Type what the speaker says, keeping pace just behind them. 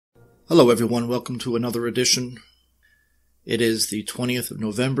Hello everyone, welcome to another edition. It is the 20th of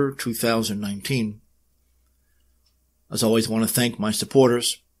November, 2019. As always, I want to thank my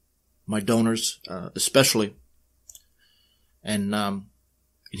supporters, my donors, especially, and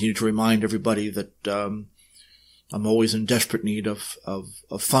continue to remind everybody that I'm always in desperate need of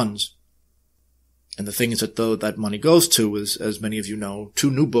funds. And the things that that money goes to is, as many of you know, 2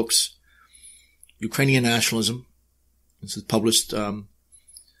 new books, Ukrainian Nationalism. This is published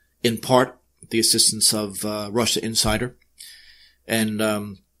in part with the assistance of Russia Insider, and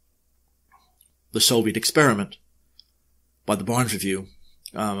The Soviet Experiment by the Barnes Review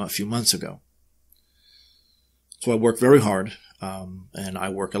a few months ago. So I work very hard, and I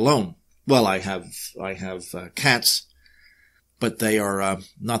work alone. Well, I have cats, but they are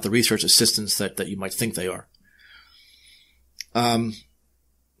not the research assistants that you might think they are. But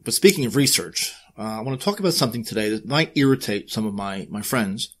speaking of research, I want to talk about something today that might irritate some of my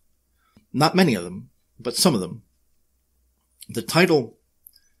friends. Not many of them, but some of them. The title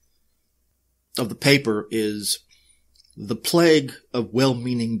of the paper is The Plague of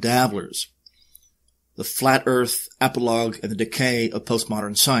Well-Meaning Dabblers, the Flat Earth Apologue and the Decay of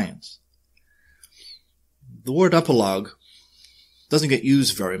Postmodern Science. The word apologue doesn't get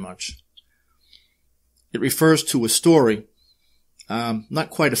used very much. It refers to a story, not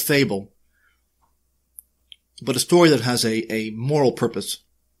quite a fable, but a story that has a moral purpose,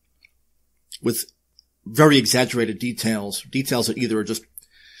 with very exaggerated details that either are just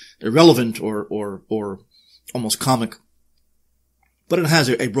irrelevant or almost comic. But it has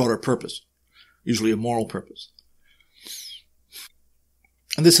a broader purpose, usually a moral purpose.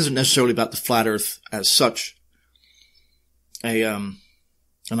 And this isn't necessarily about the flat earth as such, an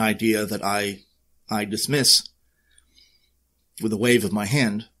idea that I dismiss with a wave of my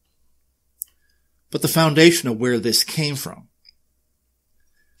hand, but the foundation of where this came from.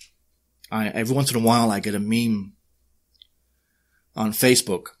 Every once in a while I get a meme on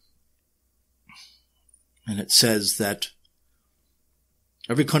Facebook, and it says that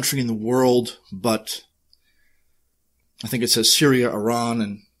every country in the world but, I think it says Syria, Iran,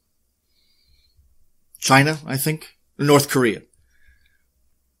 and China, I think, North Korea,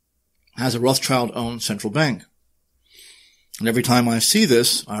 has a Rothschild-owned central bank. And every time I see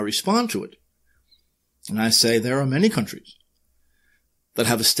this, I respond to it. And I say there are many countries that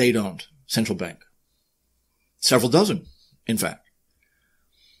have a state-owned central bank. Several dozen, in fact.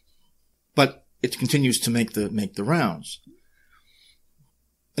 But it continues to make the rounds.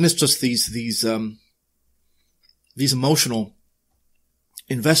 And it's just these emotional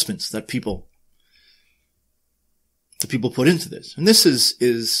investments that people put into this. And this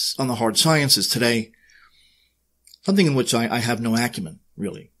is on the hard sciences today, something in which I have no acumen,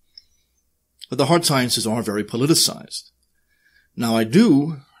 really. But the hard sciences are very politicized. Now, I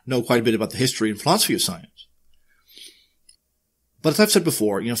do know quite a bit about the history and philosophy of science. But as I've said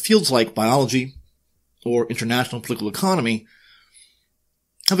before, fields like biology or international political economy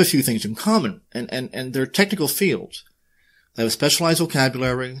have a few things in common, and they're technical fields. They have a specialized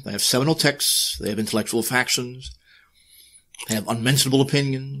vocabulary, they have seminal texts, they have intellectual factions, they have unmentionable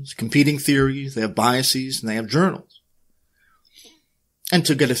opinions, competing theories, they have biases, and they have journals. And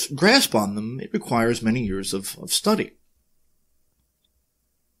to get a grasp on them, it requires many years of study.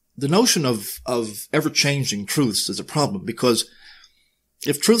 The notion of ever-changing truths is a problem, because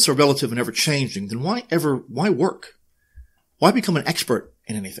if truths are relative and ever-changing, then why work? Why become an expert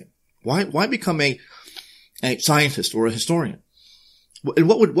in anything? Why become a scientist or a historian? And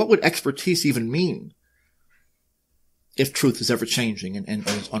what would expertise even mean if truth is ever-changing and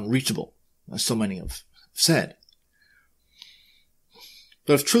is unreachable, as so many have said?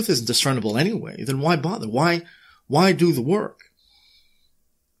 But if truth isn't discernible anyway, then why bother? Why do the work?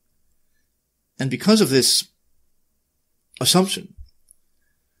 And because of this assumption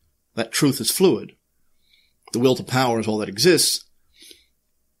that truth is fluid, the will to power is all that exists,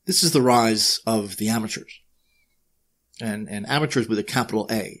 this is the rise of the amateurs. And amateurs with a capital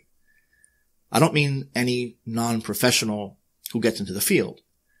A. I don't mean any non-professional who gets into the field.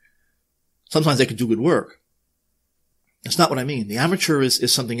 Sometimes they can do good work. That's not what I mean. The amateur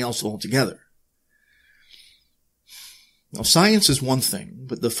is something else altogether. Now, science is one thing,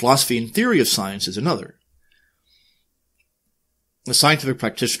 but the philosophy and theory of science is another. The scientific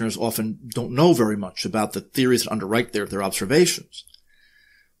practitioners often don't know very much about the theories that underwrite their observations.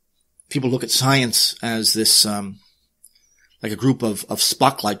 People look at science as this, like a group of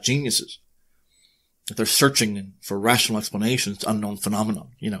Spock-like geniuses. That they're searching for rational explanations to unknown phenomena,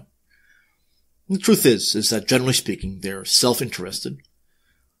 The truth is that generally speaking, they're self-interested,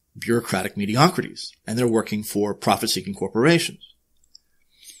 bureaucratic mediocrities, and they're working for profit-seeking corporations.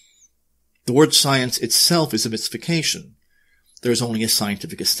 The word science itself is a mystification. There is only a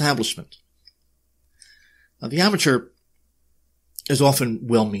scientific establishment. Now, the amateur is often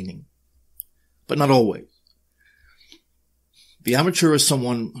well-meaning, but not always. The amateur is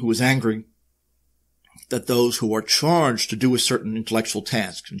someone who is angry that those who are charged to do a certain intellectual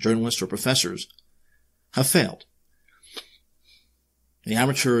task, journalists or professors, have failed. The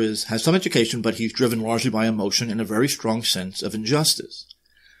amateur has some education, but he's driven largely by emotion and a very strong sense of injustice.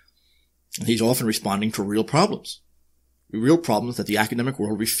 And he's often responding to real problems that the academic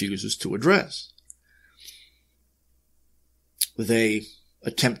world refuses to address. They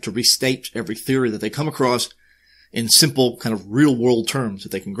attempt to restate every theory that they come across in simple kind of real-world terms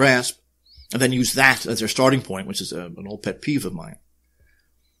that they can grasp, and then use that as their starting point, which is an old pet peeve of mine.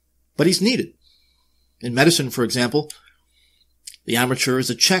 But he's needed. In medicine, for example, the amateur is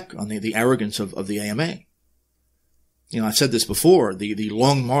a check on the arrogance of the AMA. I've said this before, the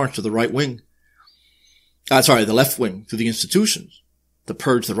long march of the left wing through the institutions to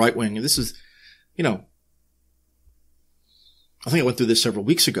purge the right wing. And this is, I think I went through this several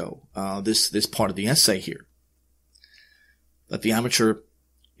weeks ago, this part of the essay here. That the amateur,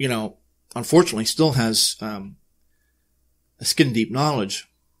 unfortunately still has a skin-deep knowledge,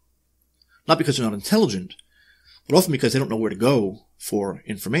 not because they're not intelligent, but often because they don't know where to go for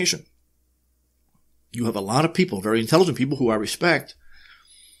information. You have a lot of people, very intelligent people who I respect,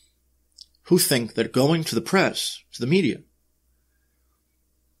 who think that going to the press, to the media,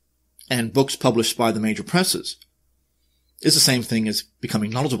 and books published by the major presses is the same thing as becoming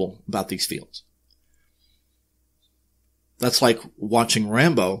knowledgeable about these fields. That's like watching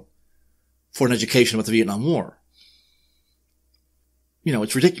Rambo for an education about the Vietnam War.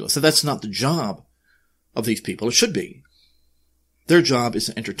 It's ridiculous. So that's not the job of these people. It should be. Their job is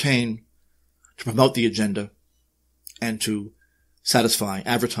to entertain, to promote the agenda, and to satisfy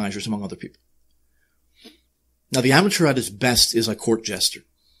advertisers, among other people. Now, the amateur at his best is a court jester.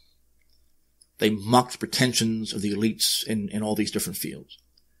 They mock the pretensions of the elites in all these different fields.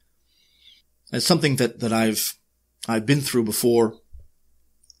 It's something that I've been through before,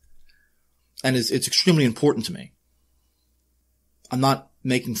 and it's extremely important to me. I'm not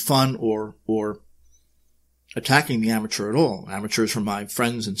making fun or attacking the amateur at all. Amateurs are my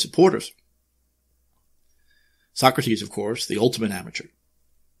friends and supporters. Socrates, of course, the ultimate amateur.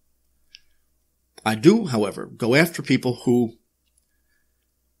 I do, however, go after people who,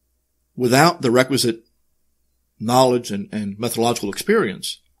 without the requisite knowledge and methodological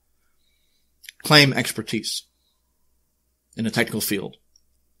experience, claim expertise in a technical field.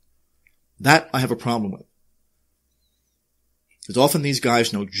 That I have a problem with. Because often these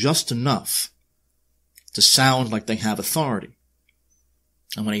guys know just enough to sound like they have authority.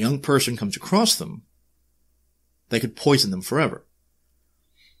 And when a young person comes across them, they could poison them forever.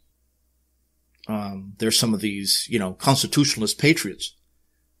 There's some of these, constitutionalist patriots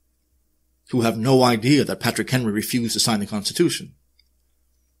who have no idea that Patrick Henry refused to sign the Constitution.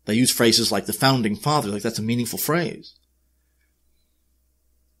 They use phrases like the Founding Fathers, like that's a meaningful phrase.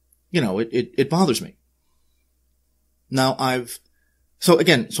 It bothers me. Now so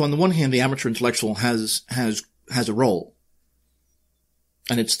on the one hand, the amateur intellectual has a role.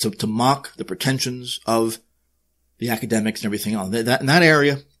 And it's to mock the pretensions of the academics and everything else. In that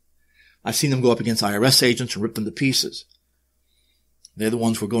area, I've seen them go up against IRS agents and rip them to pieces. They're the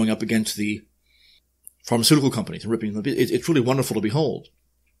ones who are going up against the pharmaceutical companies and ripping them. It's really wonderful to behold.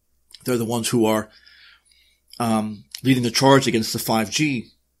 They're the ones who are leading the charge against the 5G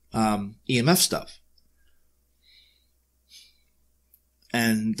EMF stuff.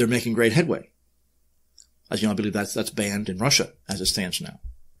 And they're making great headway. As you know, I believe that's banned in Russia as it stands now.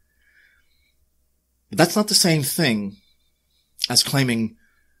 But that's not the same thing as claiming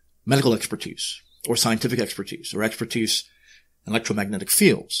medical expertise or scientific expertise or expertise in electromagnetic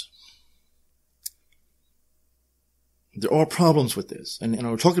fields. There are problems with this. And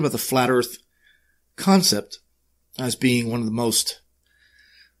we're talking about the flat earth concept as being one of the most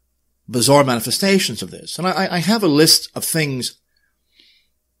bizarre manifestations of this. And I have a list of things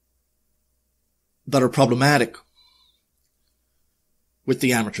that are problematic with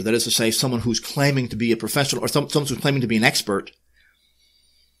the amateur. That is to say, someone who's claiming to be a professional or someone who's claiming to be an expert.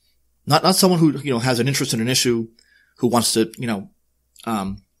 Not someone who, has an interest in an issue, who wants to,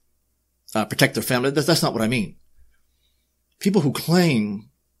 protect their family. That's not what I mean. People who claim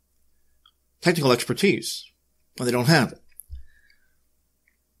technical expertise when they don't have it.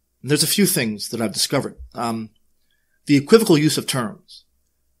 And there's a few things that I've discovered. The equivocal use of terms,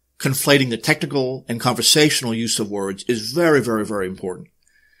 conflating the technical and conversational use of words is very, very, very important.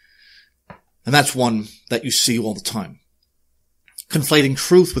 And that's one that you see all the time. Conflating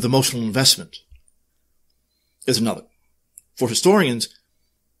truth with emotional investment is another. For historians,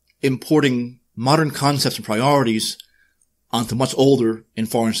 importing modern concepts and priorities onto much older and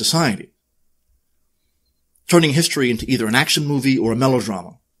foreign society. Turning history into either an action movie or a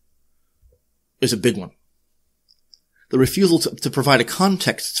melodrama is a big one. The refusal to provide a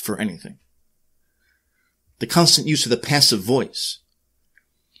context for anything. The constant use of the passive voice.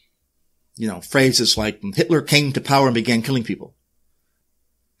 Phrases like Hitler came to power and began killing people.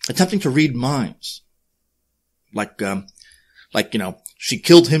 Attempting to read minds. She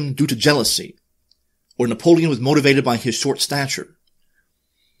killed him due to jealousy. Or Napoleon was motivated by his short stature.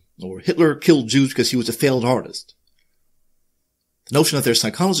 Or Hitler killed Jews because he was a failed artist. The notion that there's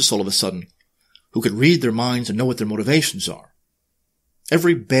psychologists all of a sudden who could read their minds and know what their motivations are.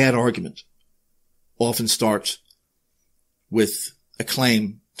 Every bad argument often starts with a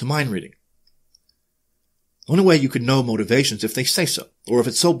claim to mind reading. The only way you could know motivations if they say so, or if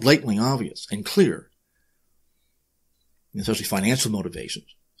it's so blatantly obvious and clear, especially financial motivations.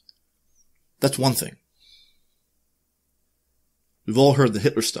 That's one thing. We've all heard the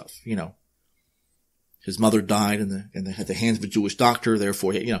Hitler stuff, His mother died and they had the hands of a Jewish doctor,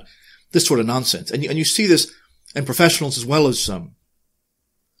 therefore, this sort of nonsense. And you see this in professionals as well as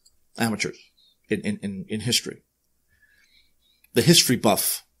amateurs in history. The history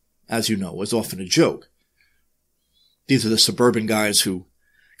buff, as you know, is often a joke. These are the suburban guys who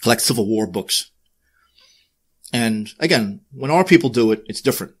collect Civil War books. And again, when our people do it, it's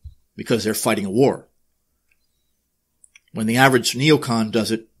different because they're fighting a war. When the average neocon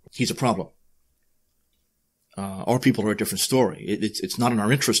does it, he's a problem. Our people are a different story. It's not in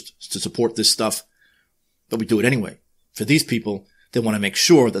our interest to support this stuff, but we do it anyway. For these people, they want to make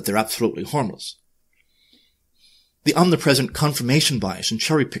sure that they're absolutely harmless. The omnipresent confirmation bias and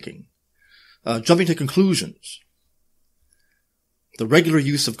cherry picking, jumping to conclusions, the regular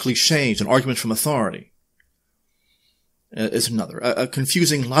use of cliches and arguments from authority is another.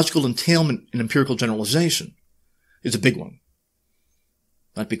 Confusing logical entailment and empirical generalization is a big one.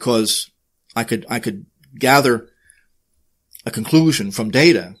 Not because I could gather a conclusion from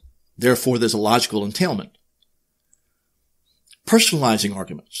data, therefore there's a logical entailment. Personalizing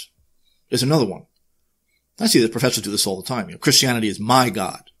arguments is another one. I see that professors do this all the time. Christianity is my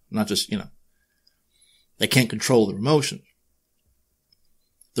God, not just, they can't control their emotions.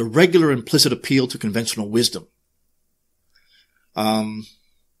 The regular implicit appeal to conventional wisdom.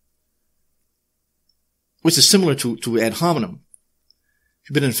 Which is similar to ad hominem. If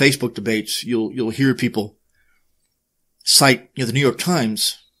you've been in Facebook debates, you'll hear people cite, the New York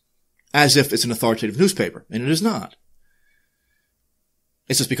Times as if it's an authoritative newspaper, and it is not.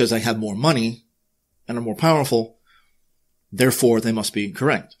 It's just because they have more money and are more powerful, therefore they must be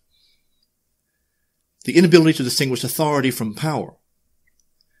correct. The inability to distinguish authority from power.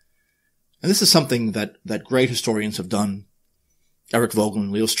 And this is something that great historians have done. Eric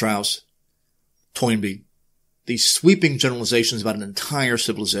Vogelin, Leo Strauss, Toynbee. These sweeping generalizations about an entire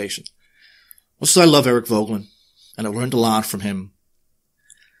civilization. Much as I love Eric Vogelin, and I learned a lot from him,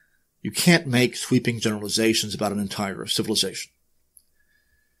 you can't make sweeping generalizations about an entire civilization.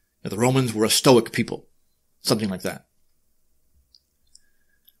 The Romans were a stoic people. Something like that.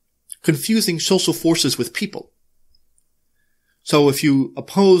 Confusing social forces with people. So if you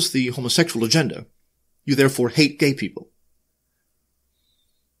oppose the homosexual agenda, you therefore hate gay people.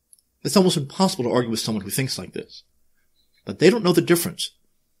 It's almost impossible to argue with someone who thinks like this. But they don't know the difference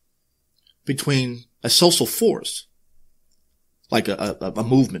between a social force, like a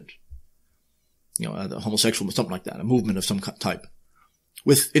movement, a homosexual, something like that, a movement of some type,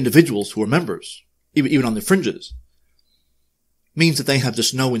 with individuals who are members, even on the fringes, means that they have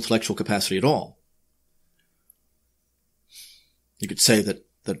just no intellectual capacity at all. You could say that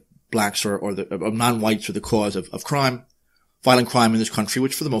blacks or non-whites are the cause of crime, violent crime in this country,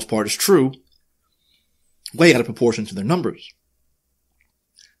 which for the most part is true, way out of proportion to their numbers.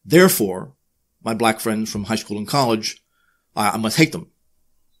 Therefore, my black friends from high school and college, I must hate them.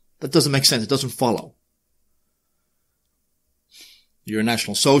 That doesn't make sense. It doesn't follow. You're a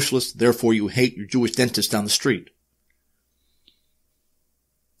National Socialist, therefore you hate your Jewish dentist down the street.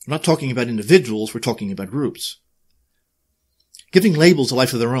 We're not talking about individuals, we're talking about groups. Giving labels a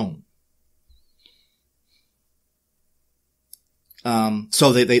life of their own.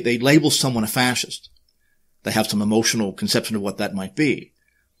 So they label someone a fascist. They have some emotional conception of what that might be.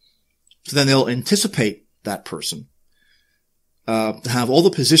 So then they'll anticipate that person, to have all the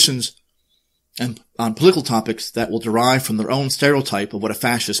positions and on political topics that will derive from their own stereotype of what a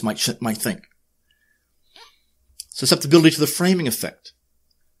fascist might think. Susceptibility to the framing effect.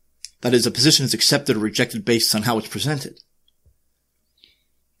 That is, a position is accepted or rejected based on how it's presented.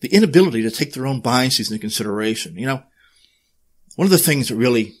 the inability to take their own biases into consideration. One of the things that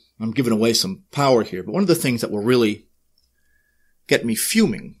really, I'm giving away some power here, but one of the things that will really get me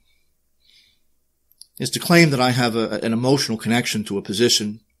fuming is to claim that I have an emotional connection to a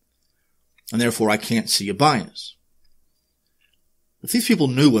position and therefore I can't see a bias. If these people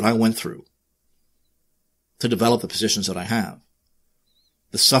knew what I went through to develop the positions that I have,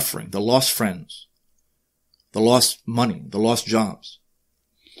 the suffering, the lost friends, the lost money, the lost jobs,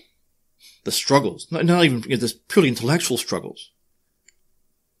 the struggles, not even this purely intellectual struggles,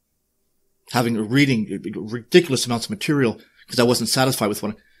 reading ridiculous amounts of material because I wasn't satisfied with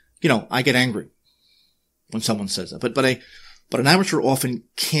what, I get angry when someone says that. But an amateur often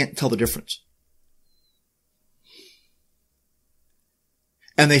can't tell the difference.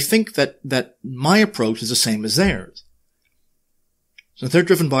 And they think that my approach is the same as theirs. So if they're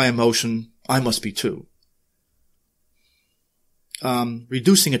driven by emotion, I must be too.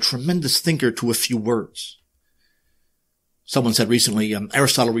 Reducing a tremendous thinker to a few words. Someone said recently,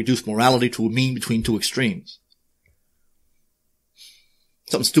 Aristotle reduced morality to a mean between two extremes.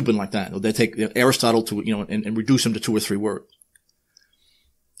 Something stupid like that. They take Aristotle to, and reduce him to 2 or 3 words.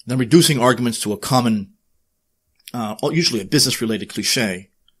 Then reducing arguments to a common, usually a business-related cliche,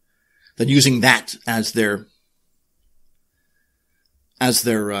 then using that as their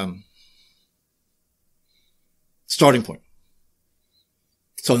starting point.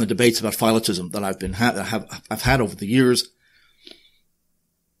 So in the debates about philosophism that I've had over the years,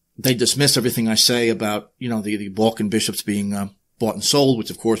 they dismiss everything I say about, the Balkan bishops being, bought and sold,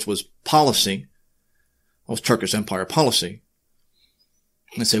 which of course was policy. It was Turkish Empire policy.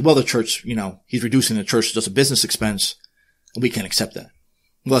 And they say, well, the church, he's reducing the church to just a business expense, and we can't accept that.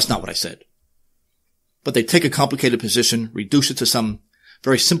 Well, that's not what I said. But they take a complicated position, reduce it to some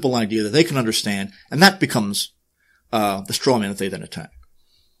very simple idea that they can understand, and that becomes, the straw man that they then attack.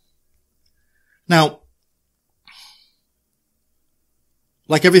 Now,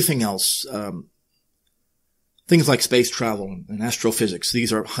 like everything else, things like space travel and astrophysics,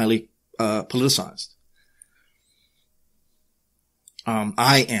 these are highly politicized.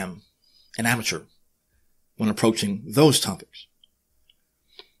 I am an amateur when approaching those topics.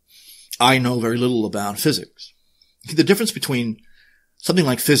 I know very little about physics. The difference between something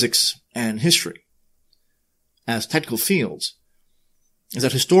like physics and history as technical fields is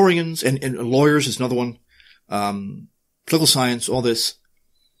that historians and lawyers is another one, political science, all this,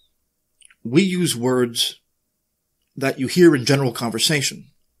 we use words that you hear in general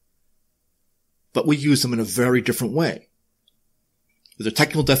conversation, but we use them in a very different way. There's a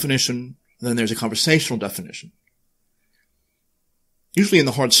technical definition, then there's a conversational definition. Usually in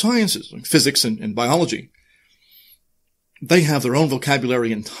the hard sciences, like physics and biology, they have their own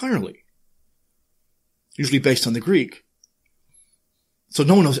vocabulary entirely, usually based on the Greek. So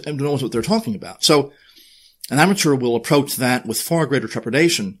no one knows what they're talking about. So an amateur will approach that with far greater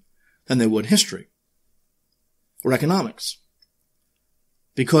trepidation than they would history or economics.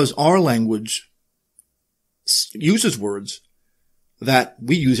 Because our language uses words that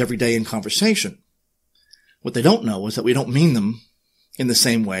we use every day in conversation. What they don't know is that we don't mean them in the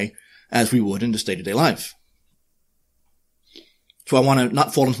same way as we would in just day-to-day life. So I want to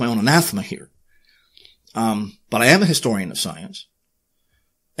not fall into my own anathema here. But I am a historian of science.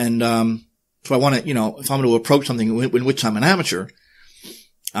 And so I want to, if I'm going to approach something in which I'm an amateur,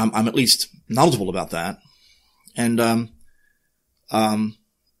 I'm at least knowledgeable about that. And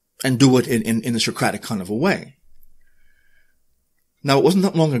do it in the Socratic kind of a way. Now, it wasn't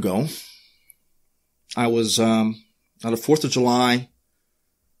that long ago. I was at a 4th of July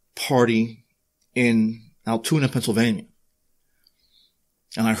party in Altoona, Pennsylvania.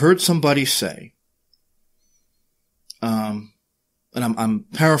 And I heard somebody say, and I'm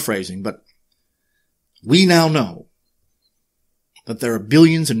paraphrasing, but we now know that there are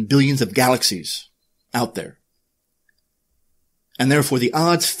billions and billions of galaxies out there. And therefore the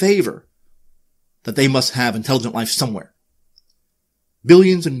odds favor that they must have intelligent life somewhere.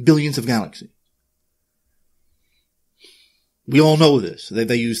 Billions and billions of galaxies. We all know this.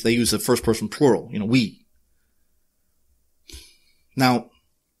 They use the first person plural, we. Now,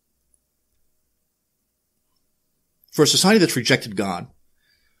 for a society that's rejected God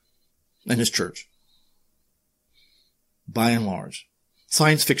and His church, by and large,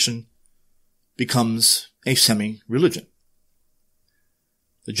 science fiction becomes a semi-religion.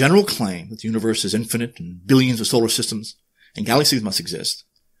 The general claim that the universe is infinite and billions of solar systems and galaxies must exist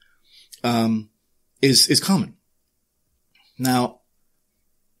is common. Now,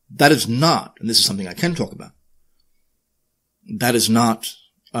 that is not, and this is something I can talk about, that is not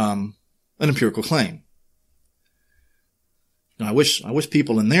an empirical claim. And I wish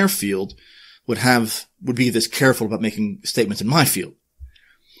people in their field would be this careful about making statements in my field.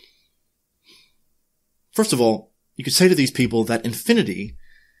 First of all, you could say to these people that infinity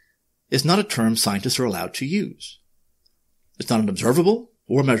is not a term scientists are allowed to use. It's not an observable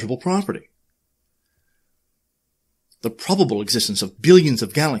or measurable property. The probable existence of billions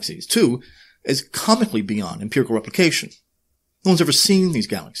of galaxies, too, is comically beyond empirical replication. No one's ever seen these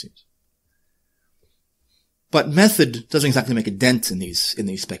galaxies. But method doesn't exactly make a dent in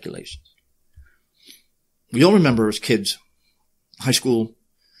these speculations. We all remember as kids, high school,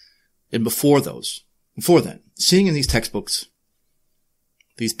 and before then, seeing in these textbooks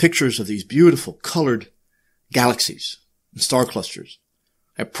these pictures of these beautiful colored galaxies and star clusters,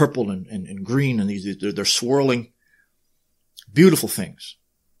 purple and green, and they're swirling, beautiful things.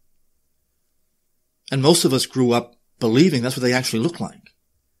 And most of us grew up believing that's what they actually look like.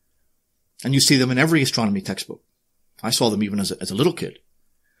 And you see them in every astronomy textbook. I saw them even as a little kid.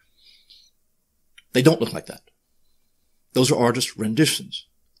 They don't look like that. Those are artist renditions.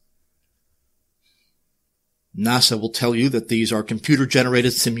 NASA will tell you that these are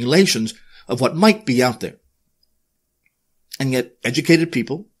computer-generated simulations of what might be out there. And yet, educated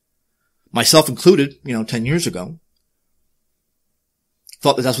people, myself included, 10 years ago,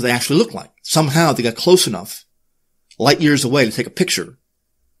 thought that that's what they actually looked like. Somehow they got close enough, light years away, to take a picture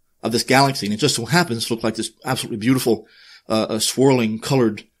of this galaxy, and it just so happens to look like this absolutely beautiful, swirling,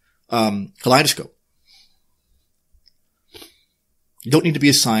 colored kaleidoscope. You don't need to be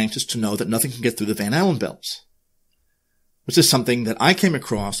a scientist to know that nothing can get through the Van Allen belts, which is something that I came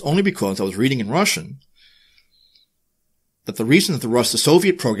across only because I was reading in Russian that the reason that the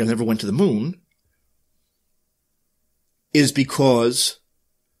Soviet program never went to the moon is because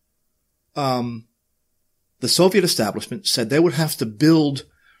the Soviet establishment said they would have to build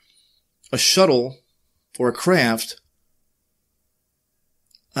a shuttle or a craft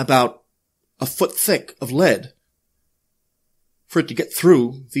about a foot thick of lead for it to get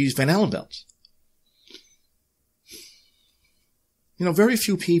through these Van Allen belts. Very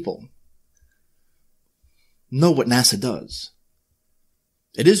few people know what NASA does.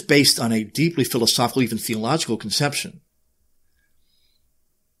 It is based on a deeply philosophical, even theological conception.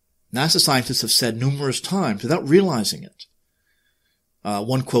 NASA scientists have said numerous times without realizing it.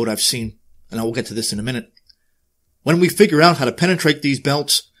 One quote I've seen, and I will get to this in a minute. When we figure out how to penetrate these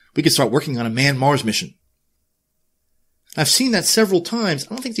belts, we can start working on a manned Mars mission. I've seen that several times. I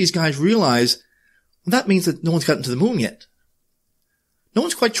don't think these guys realize that means that no one's gotten to the moon yet. No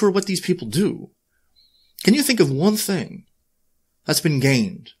one's quite sure what these people do. Can you think of one thing that's been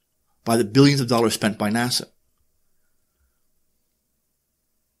gained by the billions of dollars spent by NASA?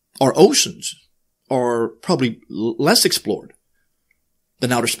 Our oceans are probably less explored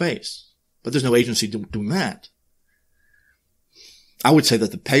than outer space, but there's no agency doing that. I would say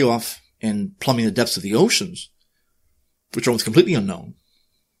that the payoff in plumbing the depths of the oceans, which are almost completely unknown,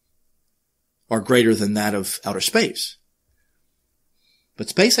 are greater than that of outer space. But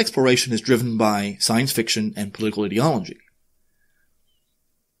space exploration is driven by science fiction and political ideology.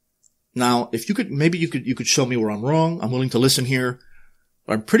 Now, if you could, maybe you could show me where I'm wrong. I'm willing to listen here.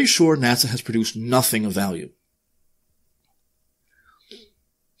 But I'm pretty sure NASA has produced nothing of value.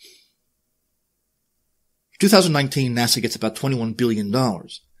 In 2019, NASA gets about $21 billion.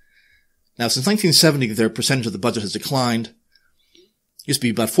 Now, since 1970, their percentage of the budget has declined. It used to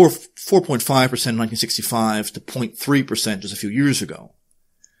be about 4.5% in 1965 to 0.3% just a few years ago.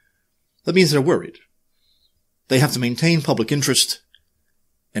 That means they're worried. They have to maintain public interest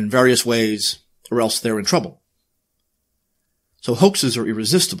in various ways, or else they're in trouble. So hoaxes are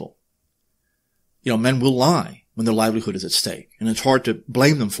irresistible. Men will lie when their livelihood is at stake, and it's hard to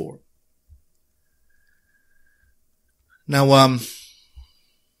blame them for it. Now,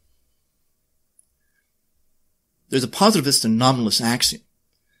 there's a positivist and nominalist axiom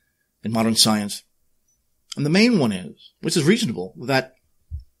in modern science, and the main one is, which is reasonable, that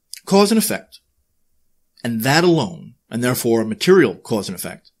cause and effect, and that alone, and therefore material cause and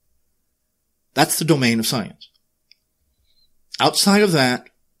effect, that's the domain of science. Outside of that,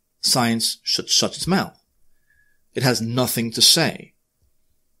 science shuts its mouth. It has nothing to say.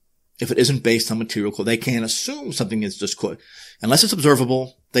 If it isn't based on material cause, they can't assume something is just cause. Unless it's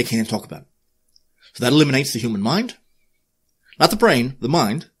observable, they can't talk about it. So that eliminates the human mind. Not the brain, the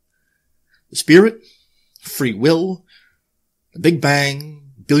mind. The spirit, free will, the Big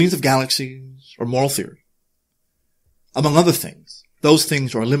Bang, billions of galaxies, or moral theory. Among other things, those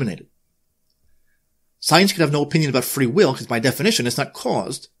things are eliminated. Science can have no opinion about free will because by definition it's not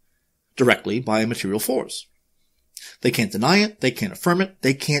caused directly by a material force. They can't deny it, they can't affirm it,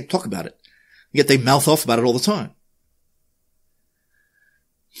 they can't talk about it. Yet they mouth off about it all the time.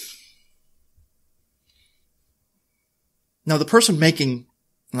 Now, the person making,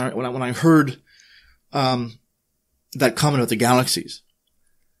 when I heard that comment about the galaxies,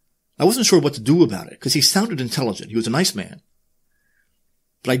 I wasn't sure what to do about it because he sounded intelligent. He was a nice man.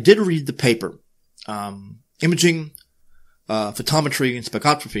 But I did read the paper, Imaging, Photometry, and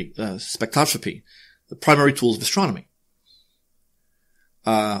Spectroscopy, the Primary Tools of Astronomy.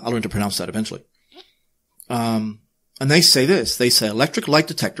 I'll learn to pronounce that eventually. And they say this. They say electric light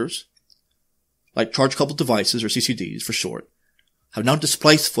detectors, like charge-coupled devices, or CCDs for short, have now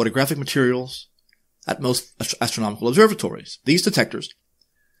displaced photographic materials at most astronomical observatories. These detectors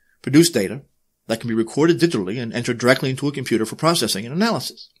produce data that can be recorded digitally and entered directly into a computer for processing and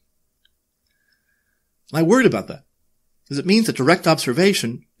analysis. And I worried about that, because it means that direct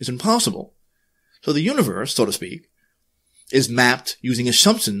observation is impossible. So the universe, so to speak, is mapped using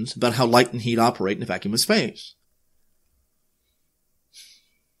assumptions about how light and heat operate in a vacuum of space.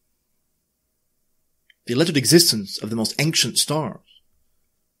 The alleged existence of the most ancient stars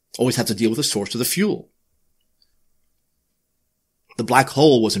always had to deal with the source of the fuel. The black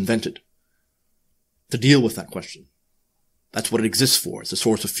hole was invented to deal with that question. That's what it exists for. It's a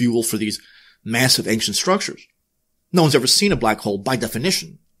source of fuel for these massive ancient structures. No one's ever seen a black hole by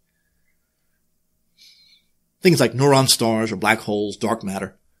definition. Things like neutron stars or black holes, dark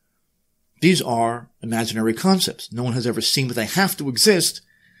matter. These are imaginary concepts. No one has ever seen, but they have to exist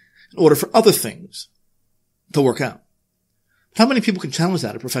in order for other things to work out. How many people can challenge that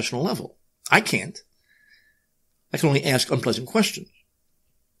at a professional level? I can't. I can only ask unpleasant questions.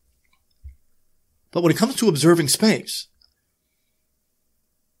 But when it comes to observing space,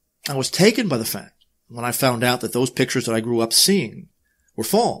 I was taken by the fact when I found out that those pictures that I grew up seeing were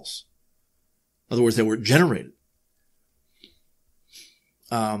false. In other words, they were generated.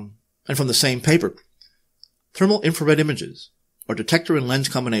 And from the same paper, thermal infrared images are detector and lens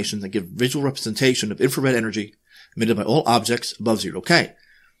combinations that give visual representation of infrared energy emitted by all objects above 0K.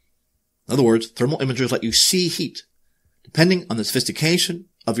 In other words, thermal imagers let you see heat. Depending on the sophistication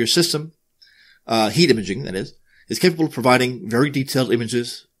of your system, heat imaging, that is capable of providing very detailed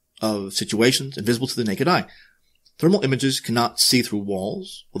images of situations invisible to the naked eye. Thermal images cannot see through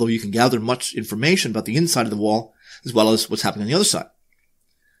walls, although you can gather much information about the inside of the wall as well as what's happening on the other side.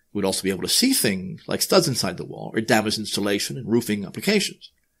 You would also be able to see things like studs inside the wall or damaged insulation and roofing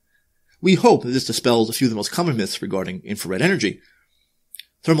applications. We hope that this dispels a few of the most common myths regarding infrared energy.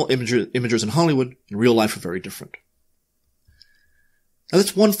 Thermal imagers in Hollywood in real life are very different. Now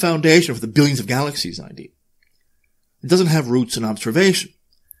that's one foundation for the billions of galaxies idea. It doesn't have roots in observation.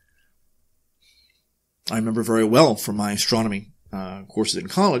 I remember very well from my astronomy courses in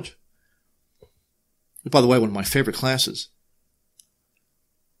college, by the way, one of my favorite classes,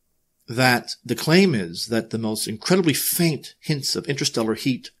 that the claim is that the most incredibly faint hints of interstellar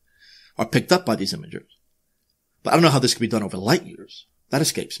heat are picked up by these imagers. But I don't know how this can be done over light years. That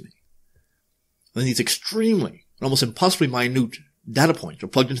escapes me. And these extremely, almost impossibly minute data points are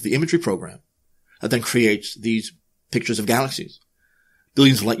plugged into the imagery program that then creates these pictures of galaxies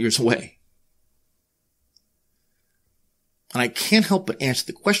billions of light years away. And I can't help but answer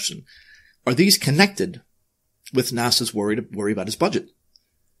the question, are these connected with NASA's worry about its budget?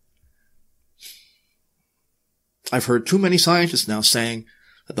 I've heard too many scientists now saying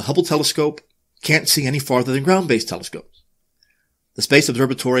that the Hubble telescope can't see any farther than ground-based telescopes. The Space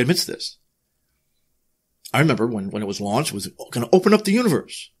Observatory admits this. I remember when it was launched, it was going to open up the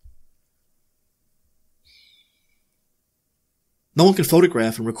universe. No one can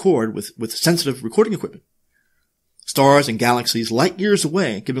photograph and record with sensitive recording equipment. Stars and galaxies light years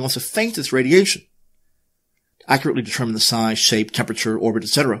away, giving us the faintest radiation to accurately determine the size, shape, temperature, orbit,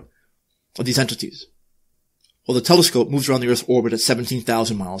 etc. of these entities. Well, the telescope moves around the Earth's orbit at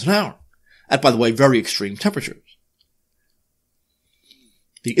 17,000 miles an hour, at, by the way, very extreme temperatures.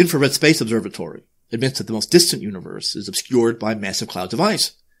 The Infrared Space Observatory admits that the most distant universe is obscured by massive clouds of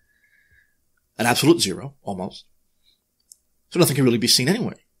ice. At absolute zero, almost. So nothing can really be seen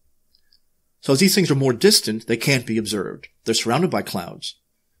anyway. So as these things are more distant, they can't be observed. They're surrounded by clouds.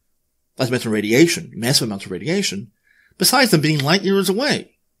 As I mentioned, radiation, massive amounts of radiation, besides them being light years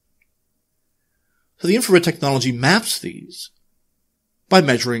away. So the infrared technology maps these by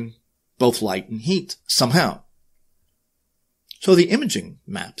measuring both light and heat, somehow. So the imaging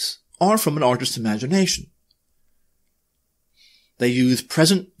maps are from an artist's imagination. They use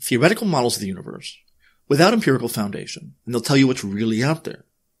present theoretical models of the universe without empirical foundation, and they'll tell you what's really out there.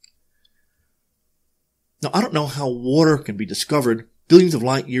 Now, I don't know how water can be discovered billions of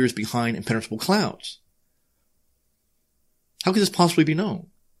light years behind impenetrable clouds. How could this possibly be known?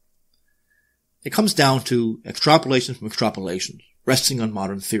 It comes down to extrapolations from extrapolations, resting on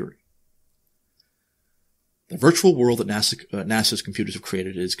modern theory. The virtual world that NASA's computers have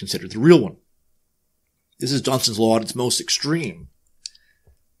created is considered the real one. This is Johnson's law at its most extreme,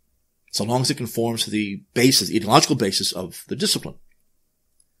 so long as it conforms to the ideological basis of the discipline.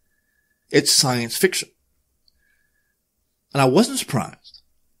 It's science fiction. And I wasn't surprised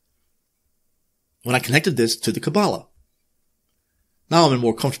when I connected this to the Kabbalah. Now I'm in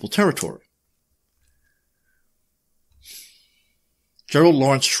more comfortable territory. Gerald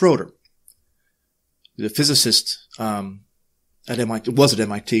Lawrence Schroeder, the physicist at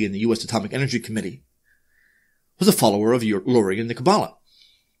MIT in the U.S. Atomic Energy Committee, was a follower of Lurie and the Kabbalah.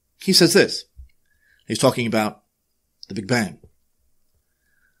 He says this. He's talking about the Big Bang.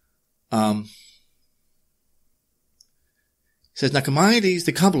 He says, Nachmanides,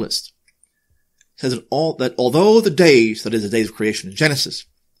 the Kabbalist, says that although the days, that is the days of creation in Genesis,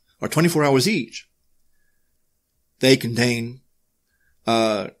 are 24 hours each, they contain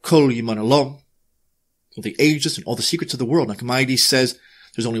Kol Yiman Alom, all the ages and all the secrets of the world. Nachmanides says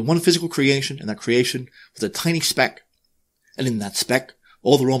there's only one physical creation, and that creation was a tiny speck. And in that speck,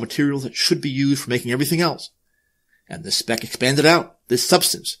 all the raw materials that should be used for making everything else. And this speck expanded out, this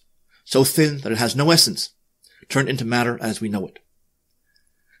substance, so thin that it has no essence, turned into matter as we know it.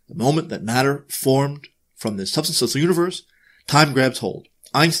 The moment that matter formed from this substanceless universe, time grabs hold.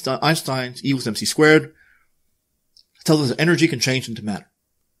 Einstein's E equals mc squared tells us that energy can change into matter.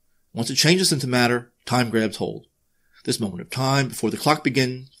 Once it changes into matter, time grabs hold. This moment of time, before the clock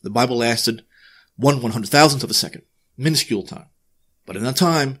begins, the Bible lasted 1/100,000th of a second. Minuscule time. But in that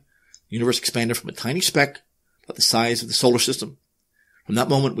time, the universe expanded from a tiny speck, about the size of the solar system. From that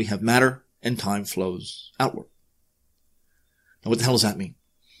moment, we have matter, and time flows outward. Now, what the hell does that mean?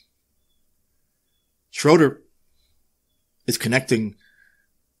 Schroeder is connecting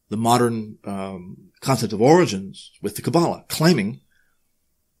the modern concept of origins with the Kabbalah, claiming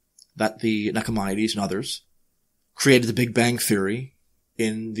that the Nachmanides and others created the Big Bang theory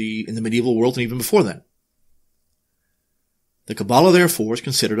in the medieval world and even before then. The Kabbalah, therefore, is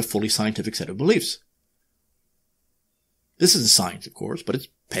considered a fully scientific set of beliefs. This isn't science, of course, but it's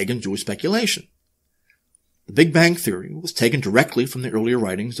pagan Jewish speculation. The Big Bang theory was taken directly from the earlier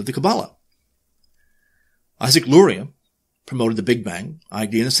writings of the Kabbalah. Isaac Luria promoted the Big Bang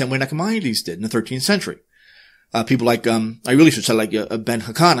idea in the same way Nachmanides did in the 13th century. People like, I really should say like Ben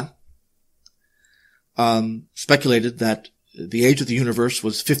Hakana, speculated that the age of the universe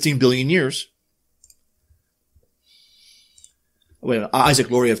was 15 billion years. Well,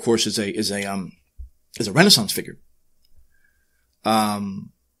 Isaac Luria, of course, is a Renaissance figure. But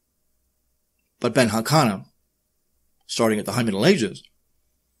Ben Hakana, starting at the High Middle Ages,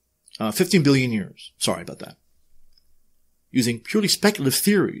 15 billion years. Sorry about that. Using purely speculative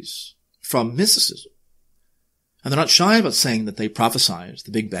theories from mysticism. And they're not shy about saying that they prophesized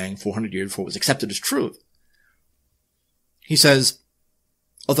the Big Bang 400 years before it was accepted as truth. He says,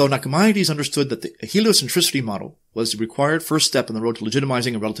 although Nachmanides understood that the heliocentricity model was the required first step on the road to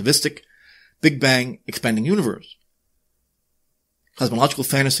legitimizing a relativistic, Big Bang expanding universe, cosmological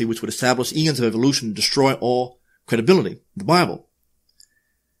fantasy which would establish eons of evolution and destroy all credibility of the Bible.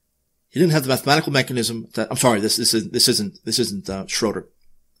 He didn't have the mathematical mechanism that, I'm sorry, this isn't Schroeder.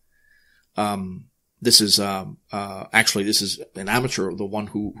 This is an amateur, the one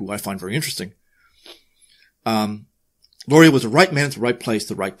who I find very interesting. Luria was the right man at the right place at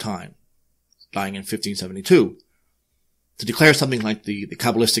the right time, dying in 1572. To declare something like the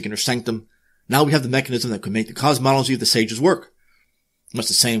Kabbalistic inner sanctum, now we have the mechanism that could make the cosmology of the sages work. Much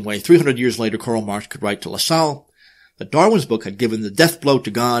the same way 300 years later Karl Marx could write to Lassalle that Darwin's book had given the death blow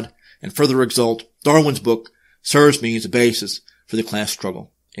to God, and further exult, Darwin's book serves me as a basis for the class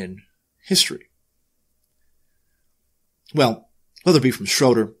struggle in history. Well, whether it be from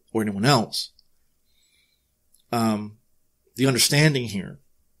Schroeder or anyone else, the understanding here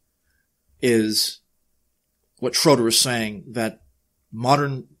is what Schroeder is saying, that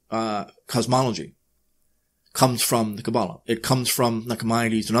modern cosmology comes from the Kabbalah. It comes from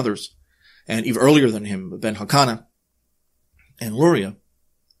Nachmanides and others, and even earlier than him, Ben Hakana and Luria,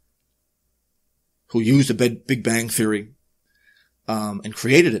 who used the Big Bang theory and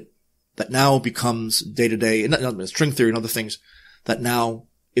created it, that now becomes day-to-day, string theory and other things, that now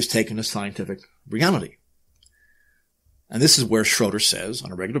is taken as scientific reality. And this is where Schroeder says,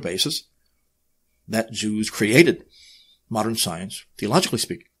 on a regular basis, that Jews created modern science, theologically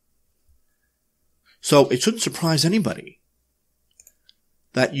speaking. So it shouldn't surprise anybody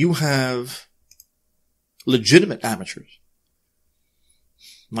that you have legitimate amateurs,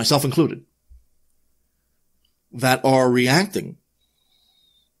 myself included, that are reacting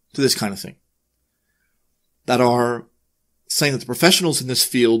to this kind of thing, that are saying that the professionals in this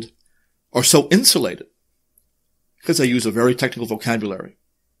field are so insulated because they use a very technical vocabulary.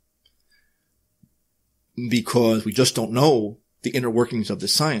 Because we just don't know the inner workings of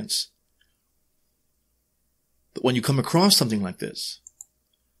this science. But when you come across something like this,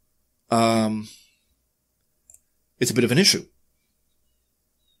 it's a bit of an issue.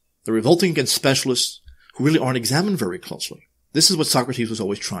 They're revolting against specialists who really aren't examined very closely. This is what Socrates was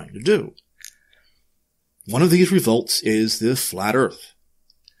always trying to do. One of these revolts is the flat earth.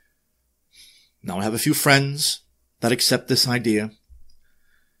 Now, I have a few friends that accept this idea. I'm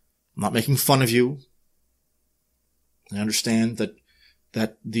not making fun of you. I understand that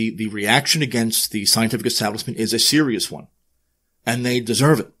the reaction against the scientific establishment is a serious one, and they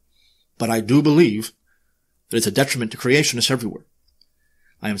deserve it. But I do believe that it's a detriment to creationists everywhere.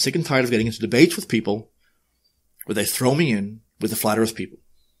 I am sick and tired of getting into debates with people where they throw me in with the flat earth people.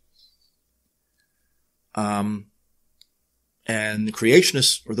 And the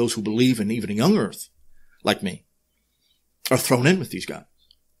creationists, or those who believe in even a young earth, like me, are thrown in with these guys.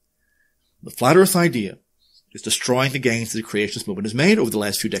 The flat earth idea is destroying the gains that the creationist movement has made over the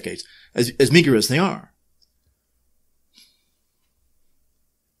last few decades, as meager as they are.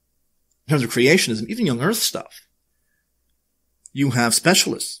 In terms of creationism, even young earth stuff, you have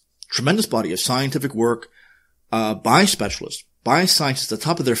specialists, tremendous body of scientific work by specialists, by scientists at the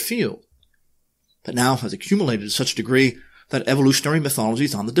top of their field, that now has accumulated to such a degree that evolutionary mythology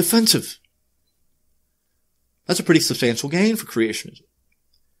is on the defensive. That's a pretty substantial gain for creationism.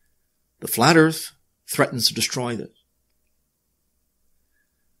 The flat earth threatens to destroy this.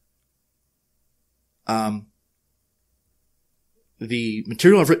 The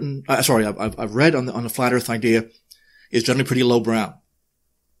material I've written, I've read on the flat earth idea is generally pretty lowbrow.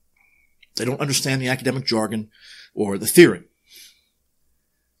 They don't understand the academic jargon or the theory.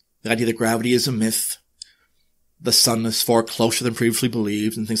 The idea that gravity is a myth, the sun is far closer than previously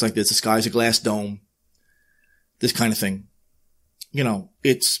believed, and things like this, the sky is a glass dome, this kind of thing. You know,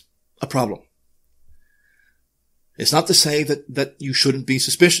 it's a problem. It's not to say that you shouldn't be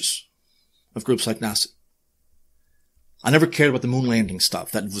suspicious of groups like NASA. I never cared about the moon landing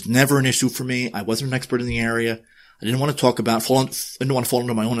stuff. That was never an issue for me. I wasn't an expert in the area. I didn't want to talk about, I didn't want to fall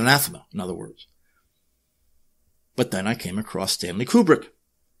under my own anathema, in other words. But then I came across Stanley Kubrick.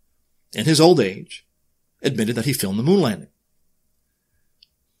 In his old age, admitted that he filmed the moon landing.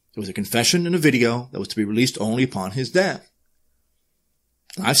 There was a confession in a video that was to be released only upon his death.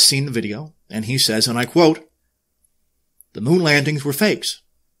 I've seen the video, and he says, and I quote, "The moon landings were fakes.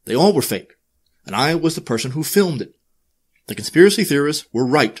 They all were fake. And I was the person who filmed it. The conspiracy theorists were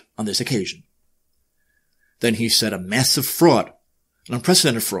right on this occasion." Then he said a massive fraud, an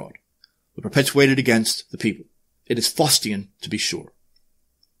unprecedented fraud, was perpetuated against the people. It is Faustian, to be sure.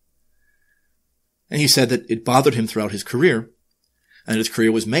 And he said that it bothered him throughout his career, and his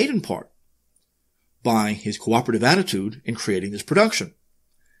career was made in part by his cooperative attitude in creating this production.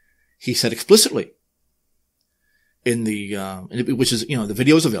 He said explicitly in which is, the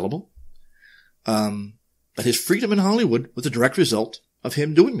video is available, that his freedom in Hollywood was a direct result of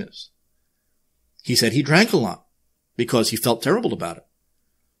him doing this. He said he drank a lot because he felt terrible about it.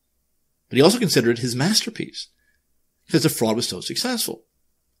 But he also considered it his masterpiece because the fraud was so successful.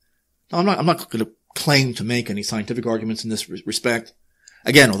 Now, I'm not going to claim to make any scientific arguments in this respect.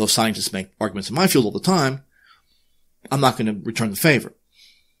 Again, although scientists make arguments in my field all the time, I'm not going to return the favor.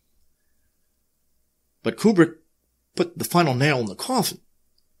 But Kubrick put the final nail in the coffin.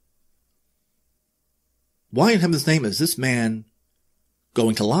 Why in heaven's name is this man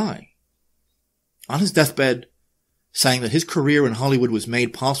going to lie? On his deathbed, saying that his career in Hollywood was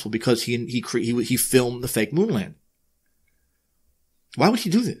made possible because he filmed the fake moon landing. Why would he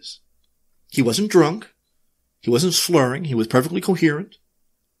do this? He wasn't drunk. He wasn't slurring. He was perfectly coherent.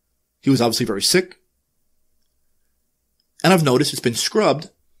 He was obviously very sick. And I've noticed it's been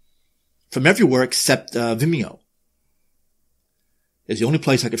scrubbed from everywhere except Vimeo. It's the only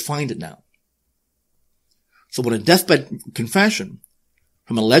place I could find it now. So when a deathbed confession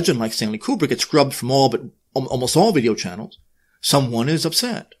from a legend like Stanley Kubrick gets scrubbed from all but almost all video channels, someone is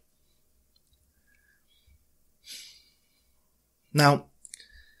upset. Now,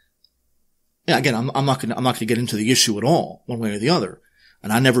 again, I'm not going to get into the issue at all, one way or the other.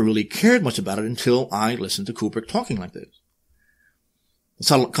 And I never really cared much about it until I listened to Kubrick talking like this. It's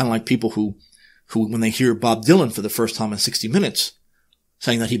kind of like people who, when they hear Bob Dylan for the first time in 60 Minutes,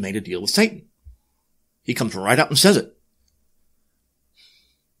 saying that he made a deal with Satan. He comes right out and says it.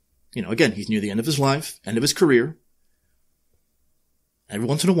 Again, he's near the end of his life, end of his career. Every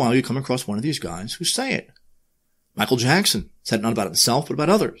once in a while you come across one of these guys who say it. Michael Jackson said it not about himself, but about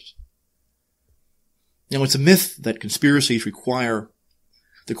others. It's a myth that conspiracies require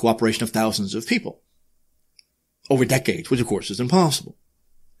the cooperation of thousands of people. over decades, which of course is impossible.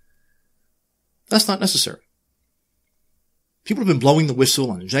 That's not necessary. People have been blowing the whistle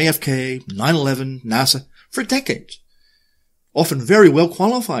on JFK, 9/11, NASA for decades. Often very well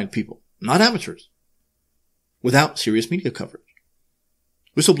qualified people, not amateurs, without serious media coverage.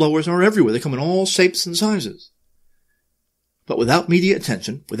 Whistleblowers are everywhere. They come in all shapes and sizes. But without media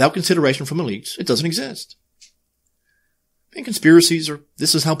attention, without consideration from elites, it doesn't exist. And conspiracies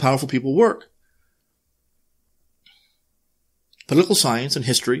this is how powerful people work. Political science and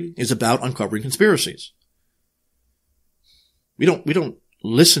history is about uncovering conspiracies. We don't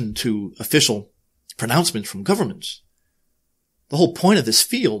listen to official pronouncements from governments. The whole point of this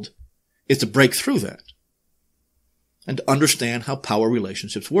field is to break through that and to understand how power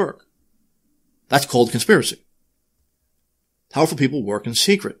relationships work. That's called conspiracy. Powerful people work in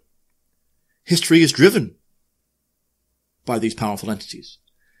secret. History is driven by these powerful entities,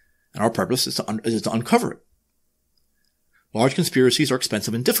 and our purpose is to uncover it. Large conspiracies are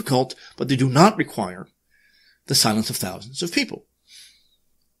expensive and difficult, but they do not require the silence of thousands of people.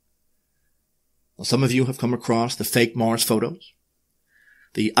 Now, some of you have come across the fake Mars photos,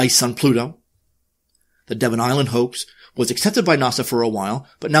 the ice on Pluto. The Devon Island hoax was accepted by NASA for a while,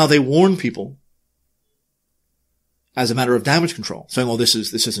 but now they warn people as a matter of damage control, saying, "Oh, this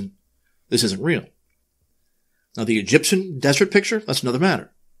isn't real." Now, the Egyptian desert picture, that's another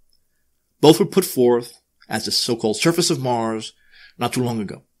matter. Both were put forth as the so-called surface of Mars not too long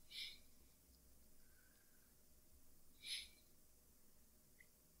ago.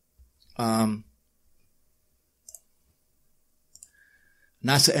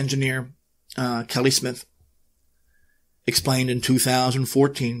 NASA engineer Kelly Smith explained in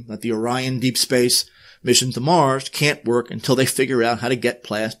 2014 that the Orion deep space mission to Mars can't work until they figure out how to get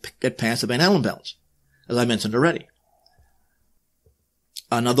past the Van Allen belts, as I mentioned already.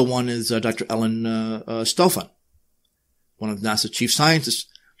 Another one is Dr. Ellen Stofan, one of NASA's chief scientists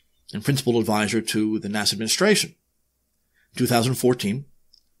and principal advisor to the NASA administration. In 2014,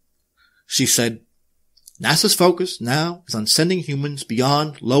 she said, "NASA's focus now is on sending humans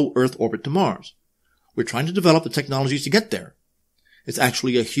beyond low Earth orbit to Mars. We're trying to develop the technologies to get there. It's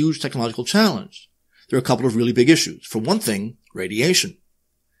actually a huge technological challenge. There are a couple of really big issues. For one thing, radiation.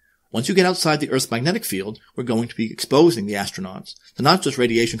 Once you get outside the Earth's magnetic field, we're going to be exposing the astronauts to not just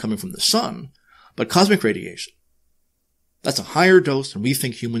radiation coming from the sun, but cosmic radiation. That's a higher dose than we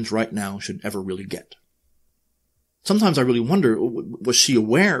think humans right now should ever really get." Sometimes I really wonder, was she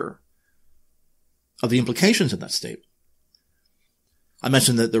aware of the implications of that statement? I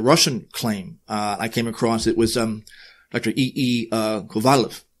mentioned that the Russian claim, I came across, it was Dr. E.E.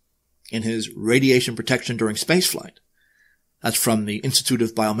 Kovalev in his Radiation Protection During Spaceflight. That's from the Institute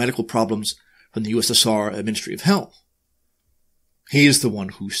of Biomedical Problems from the USSR Ministry of Health. He is the one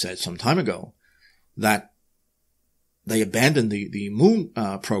who said some time ago that they abandoned the moon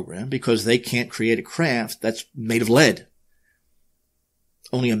program because they can't create a craft that's made of lead.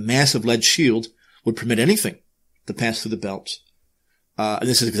 Only a massive lead shield would permit anything to pass through the belts. And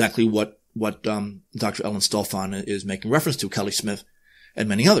this is exactly what Dr. Ellen Stofan is making reference to, Kelly Smith and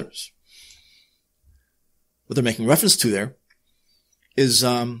many others. What they're making reference to there is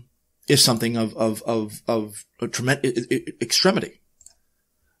something of a tremendous extremity.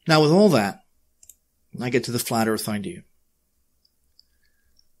 Now, with all that, I get to the flat Earth idea.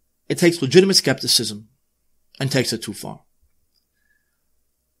 It takes legitimate skepticism and takes it too far.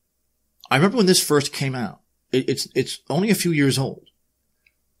 I remember when this first came out. It's only a few years old.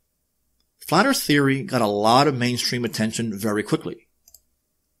 Flat Earth theory got a lot of mainstream attention very quickly.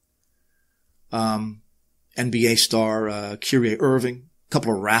 NBA star Kyrie Irving, a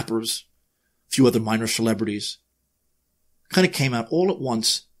couple of rappers, a few other minor celebrities, kind of came out all at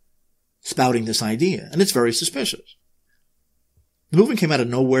once spouting this idea, and it's very suspicious. The movement came out of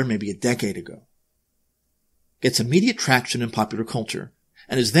nowhere maybe a decade ago, gets immediate traction in popular culture,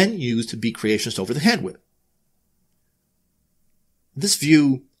 and is then used to beat creationists over the head with. This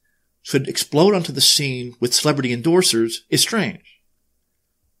view should explode onto the scene with celebrity endorsers is strange.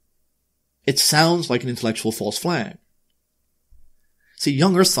 It sounds like an intellectual false flag. See,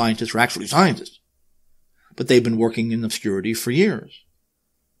 young Earth scientists are actually scientists, but they've been working in obscurity for years.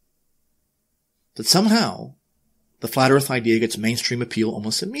 But somehow, the flat Earth idea gets mainstream appeal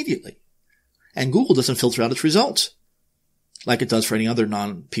almost immediately, and Google doesn't filter out its results like it does for any other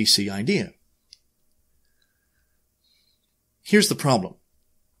non-PC idea. Here's the problem.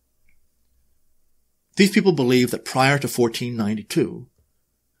 These people believe that prior to 1492,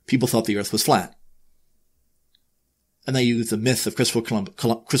 people thought the Earth was flat. And they use the myth of Christopher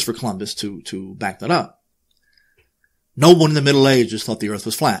Columbus to back that up. No one in the Middle Ages thought the Earth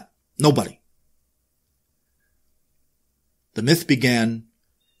was flat. Nobody. The myth began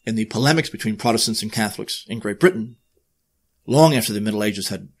in the polemics between Protestants and Catholics in Great Britain, long after the Middle Ages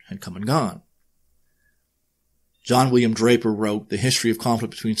had come and gone. John William Draper wrote The History of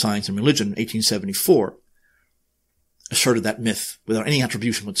Conflict Between Science and Religion in 1874, asserted that myth without any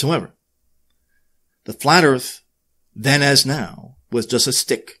attribution whatsoever. The flat earth, then as now, was just a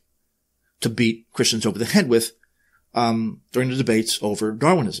stick to beat Christians over the head with during the debates over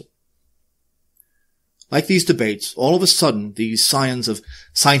Darwinism. Like these debates, all of a sudden, these scions of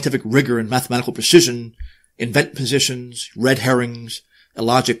scientific rigor and mathematical precision invent positions, red herrings,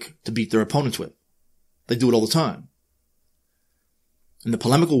 illogic to beat their opponents with. They do it all the time. In the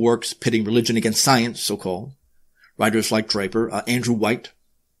polemical works pitting religion against science, so-called, writers like Draper, Andrew White,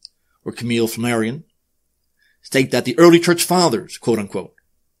 or Camille Flammarion state that the early church fathers, quote-unquote,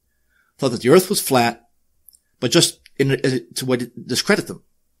 thought that the earth was flat, but just to discredit them.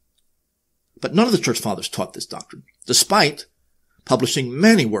 But none of the church fathers taught this doctrine, despite publishing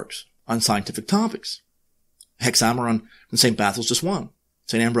many works on scientific topics. Hexameron and St. Bathel's just one.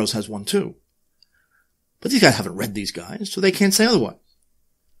 St. Ambrose has one too. But these guys haven't read these guys, so they can't say otherwise.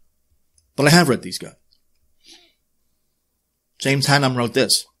 But I have read these guys. James Hannam wrote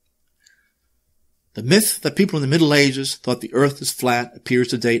this. The myth that people in the Middle Ages thought the earth is flat appears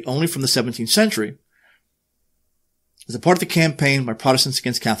to date only from the 17th century as a part of the campaign by Protestants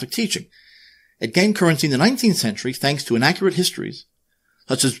against Catholic teaching. It gained currency in the 19th century thanks to inaccurate histories,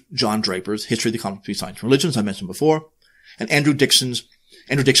 such as John Draper's History of the Conflict Between Science and Religion, as I mentioned before, and Andrew Dixon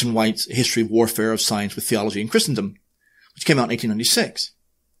White's History of Warfare of Science with Theology and Christendom, which came out in 1896.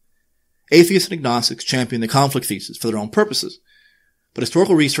 Atheists and agnostics championed the conflict thesis for their own purposes, but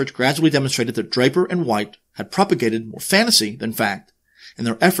historical research gradually demonstrated that Draper and White had propagated more fantasy than fact in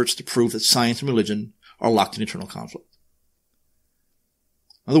their efforts to prove that science and religion are locked in eternal conflict.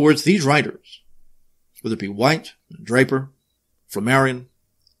 In other words, these writers, whether it be White, Draper, Flammarion,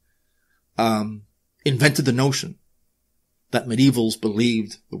 invented the notion that medievals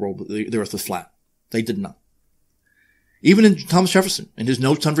believed the earth was flat. They did not. Even in Thomas Jefferson, in his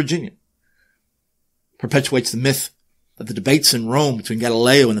Notes on Virginia, perpetuates the myth that the debates in Rome between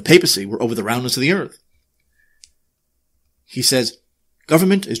Galileo and the papacy were over the roundness of the earth. He says,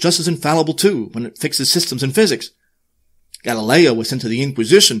 government is just as infallible too when it fixes systems in physics. Galileo was sent to the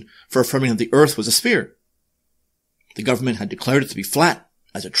Inquisition for affirming that the earth was a sphere. The government had declared it to be flat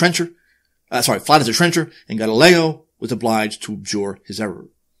as a trencher, and Galileo was obliged to abjure his error.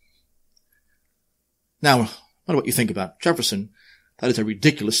 Now, no matter what you think about Jefferson, that is a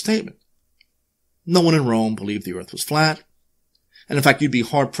ridiculous statement. No one in Rome believed the earth was flat, and in fact you'd be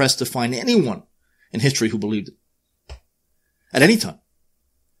hard-pressed to find anyone in history who believed it. At any time.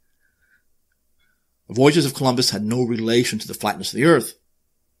 The voyages of Columbus had no relation to the flatness of the earth.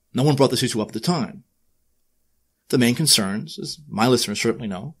 No one brought this issue up at the time. The main concerns, as my listeners certainly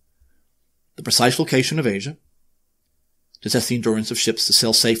know, the precise location of Asia, to test the endurance of ships to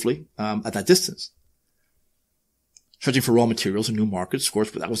sail safely at that distance. Searching for raw materials in new markets, of course,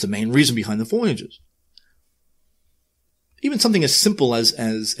 but that was the main reason behind the voyages. Even something as simple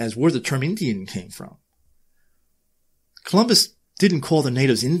as where the term Indian came from. Columbus didn't call the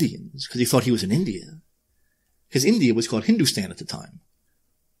natives Indians because he thought he was in India, because India was called Hindustan at the time.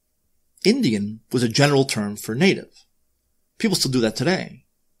 Indian was a general term for native. People still do that today.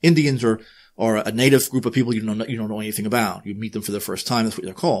 Indians are a native group of people you don't know anything about. You meet them for the first time, that's what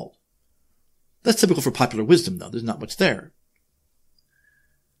they're called. That's typical for popular wisdom, though. There's not much there.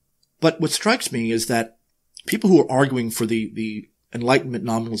 But what strikes me is that people who are arguing for the Enlightenment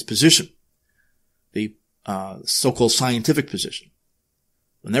nominalist position, the so-called scientific position,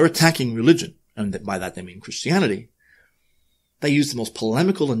 when they're attacking religion, and by that they mean Christianity, they use the most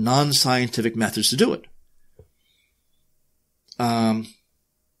polemical and non-scientific methods to do it.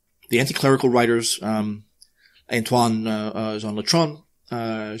 The anti-clerical writers, Antoine Jean Latron,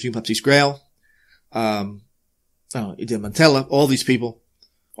 Jean-Baptiste Grail, Edith Mantella, all these people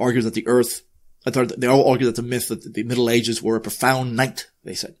argue that they all argue that the myth that the Middle Ages were a profound night,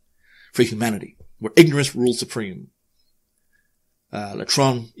 they said, for humanity, where ignorance ruled supreme.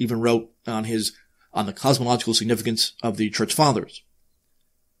 Latron even wrote on the cosmological significance of the Church Fathers.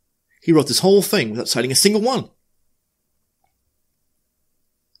 He wrote this whole thing without citing a single one.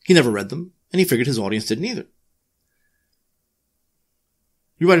 He never read them, and he figured his audience didn't either.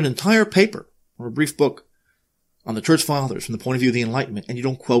 You write an entire paper or a brief book on the Church Fathers from the point of view of the Enlightenment, and you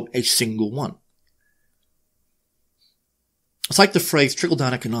don't quote a single one. It's like the phrase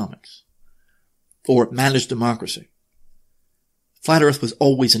trickle-down economics or managed democracy. Flat Earth was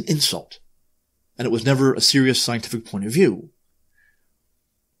always an insult, and it was never a serious scientific point of view.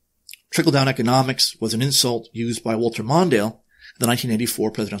 Trickle-down economics was an insult used by Walter Mondale in the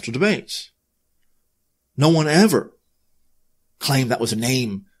 1984 presidential debates. No one ever claimed that was a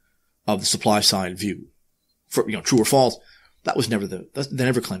name of the supply side view. For, true or false, that was never they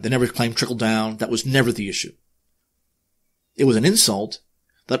never claimed trickle down. That was never the issue. It was an insult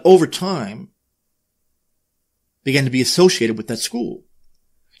that over time began to be associated with that school.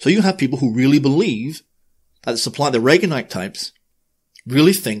 So you have people who really believe that the Reaganite types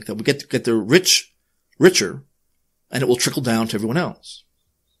really think that we get the rich richer and it will trickle down to everyone else.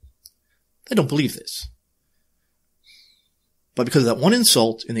 They don't believe this. But because of that one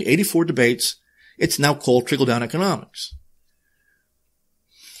insult in the 84 debates, it's now called trickle-down economics.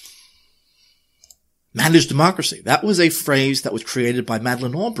 Managed democracy. That was a phrase that was created by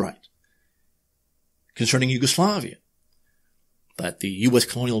Madeleine Albright concerning Yugoslavia. That the U.S.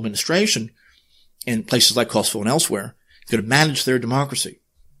 colonial administration in places like Kosovo and elsewhere could have managed their democracy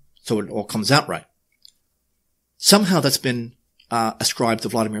so it all comes out right. Somehow that's been ascribed to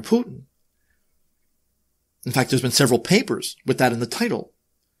Vladimir Putin. In fact, there's been several papers with that in the title.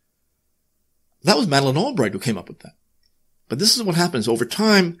 That was Madeleine Albright who came up with that. But this is what happens. Over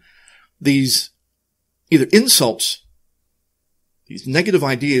time, these either insults, these negative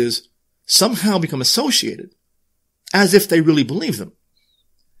ideas, somehow become associated as if they really believe them.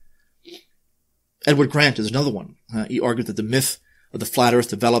 Edward Grant is another one. He argued that the myth of the flat earth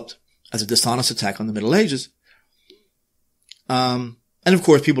developed as a dishonest attack on the Middle Ages. And of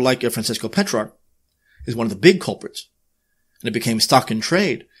course, people like Francisco Petrarch is one of the big culprits. And it became stock in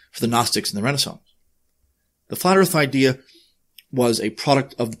trade for the Gnostics in the Renaissance. The flat earth idea was a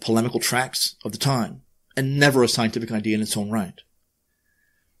product of the polemical tracts of the time and never a scientific idea in its own right.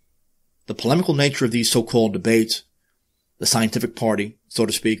 The polemical nature of these so-called debates, the scientific party, so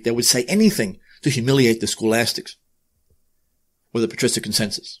to speak, they would say anything to humiliate the scholastics or the patristic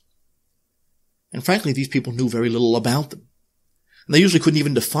consensus. And frankly, these people knew very little about them. And they usually couldn't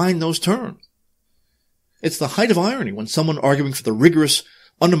even define those terms. It's the height of irony when someone arguing for the rigorous,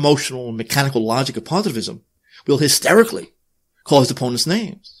 unemotional, and mechanical logic of positivism will hysterically call his opponents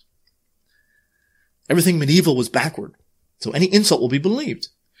names. Everything medieval was backward, so any insult will be believed,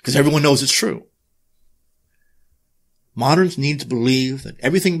 because everyone knows it's true. Moderns need to believe that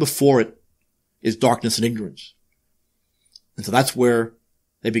everything before it is darkness and ignorance. And so that's where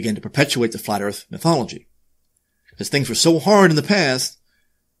they begin to perpetuate the flat earth mythology. Because things were so hard in the past,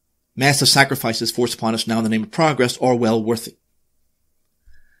 massive sacrifices forced upon us now in the name of progress are well worth it.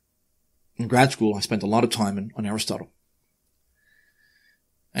 In grad school, I spent a lot of time on Aristotle.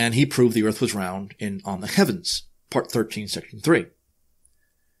 And he proved the earth was round in On the Heavens, part 13, section 3.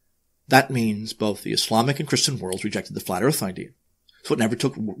 That means both the Islamic and Christian worlds rejected the flat earth idea. So it never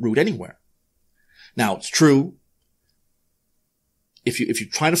took root anywhere. Now, it's true, if you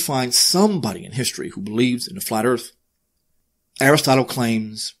try to find somebody in history who believes in a flat earth, Aristotle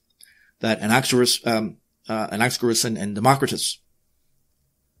claims that Anaxagoras and Democritus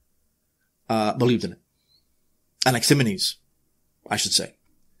believed in it. Anaximenes, I should say.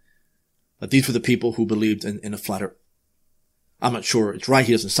 That these were the people who believed in a flat earth. I'm not sure it's right.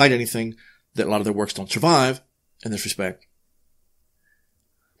 He doesn't cite anything, that a lot of their works don't survive in this respect.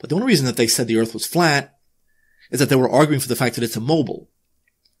 But the only reason that they said the earth was flat is that they were arguing for the fact that it's immobile.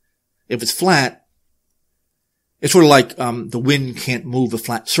 If it's flat, it's sort of like the wind can't move a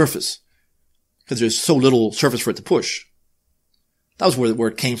flat surface because there's so little surface for it to push. That was where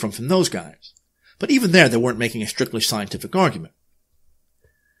it came from those guys. But even there, they weren't making a strictly scientific argument.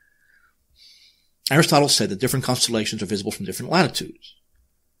 Aristotle said that different constellations are visible from different latitudes.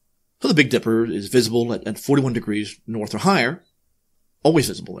 So the Big Dipper is visible at 41 degrees north or higher, always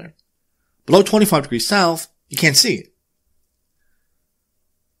visible there. Below 25 degrees south, you can't see it.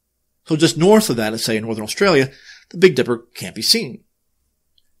 So just north of that, let's say in northern Australia, the Big Dipper can't be seen.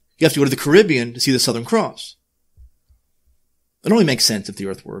 You have to go to the Caribbean to see the Southern Cross. It only makes sense if the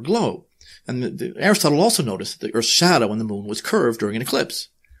Earth were a globe. And Aristotle also noticed that the Earth's shadow on the moon was curved during an eclipse.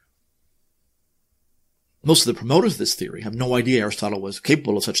 Most of the promoters of this theory have no idea Aristotle was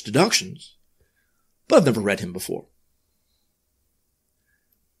capable of such deductions, but I've never read him before.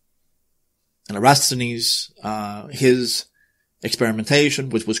 And Eratosthenes, his experimentation,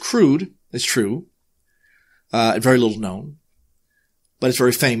 which was crude, is true, very little known, but it's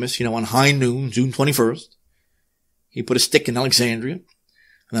very famous. On high noon, June 21st, he put a stick in Alexandria, and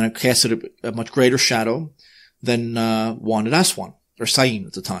then it casted a much greater shadow than one at Aswan, or Syene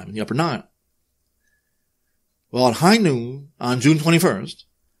at the time, in the Upper Nile. Well, at high noon on June 21st,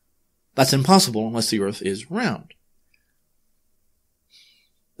 that's impossible unless the Earth is round.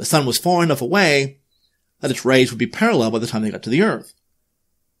 The sun was far enough away that its rays would be parallel by the time they got to the Earth.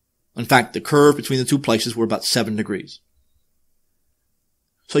 In fact, the curve between the two places were about 7 degrees.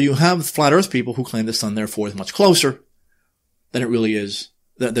 So you have flat earth people who claim the sun therefore is much closer than it really is,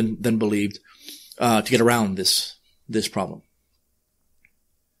 than believed, to get around this problem.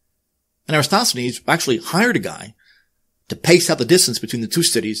 And Eratosthenes actually hired a guy to pace out the distance between the two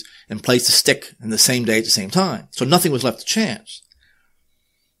cities and place the stick in the same day at the same time. So nothing was left to chance.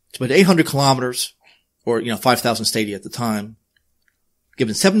 It's about 800 kilometers, or 5,000 stadia at the time.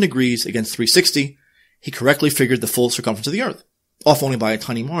 Given 7 degrees against 360, he correctly figured the full circumference of the Earth, off only by a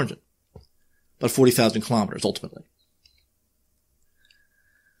tiny margin, about 40,000 kilometers ultimately.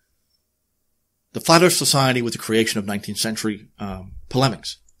 The Flat Earth Society was the creation of 19th century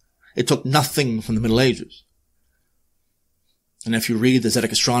polemics. It took nothing from the Middle Ages. And if you read the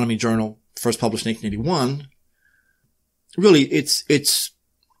Zetic Astronomy Journal, first published in 1881, really it's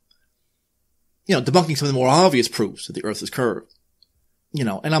debunking some of the more obvious proofs that the Earth is curved. And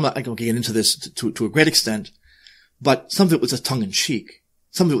I'm not going to get into this to a great extent, but some of it was a tongue-in-cheek.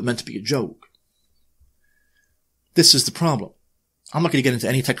 Some of it was meant to be a joke. This is the problem. I'm not going to get into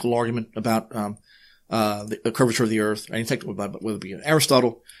any technical argument about the curvature of the Earth, or any technical about whether it be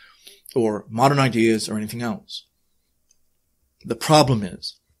Aristotle or modern ideas or anything else. The problem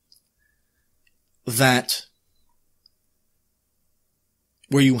is that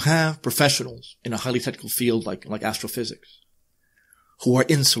where you have professionals in a highly technical field like astrophysics who are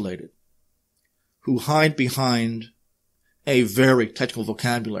insulated, who hide behind a very technical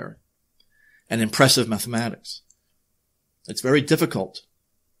vocabulary and impressive mathematics, it's very difficult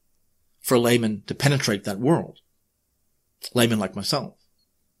for laymen to penetrate that world. Laymen like myself.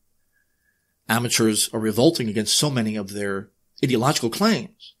 Amateurs are revolting against so many of their ideological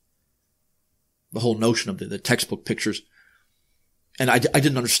claims. The whole notion of the textbook pictures. And I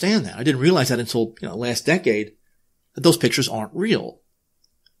didn't understand that. I didn't realize that until, last decade, that those pictures aren't real.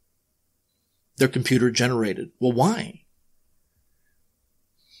 They're computer generated. Well, why?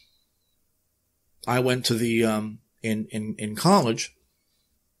 I went to the, in college,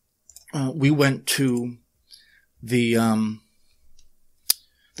 we went to the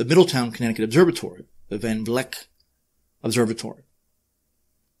Middletown, Connecticut Observatory, the Van Vleck Observatory.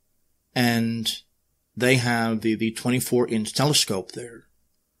 And they have the 24-inch telescope there.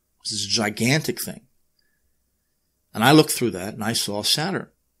 This is a gigantic thing. And I looked through that and I saw Saturn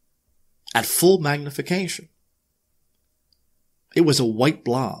at full magnification. It was a white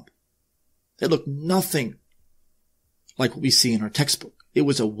blob. It looked nothing like what we see in our textbook. It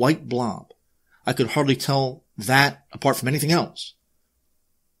was a white blob. I could hardly tell that apart from anything else.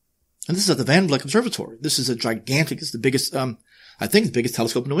 And this is at the Van Vleck Observatory. This is a gigantic, it's the biggest, I think the biggest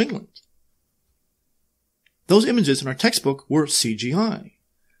telescope in New England. Those images in our textbook were CGI.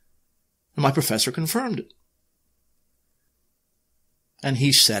 And my professor confirmed it. And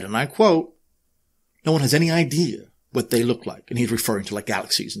he said, and I quote, "No one has any idea what they look like." And he's referring to like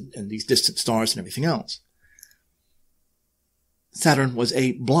galaxies and these distant stars and everything else. Saturn was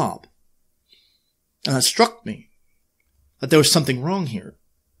a blob. And that struck me that there was something wrong here.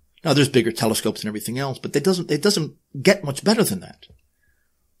 Now there's bigger telescopes and everything else, but it doesn't get much better than that.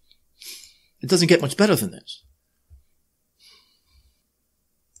 It doesn't get much better than this.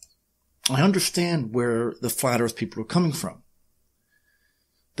 I understand where the flat earth people are coming from.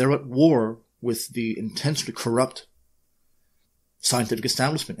 They're at war with the intensely corrupt scientific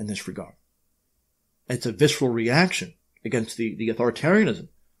establishment in this regard. It's a visceral reaction against the authoritarianism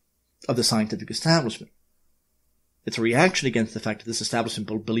of the scientific establishment. It's a reaction against the fact that this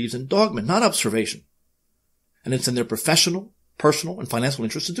establishment believes in dogma, not observation. And it's in their professional, personal, and financial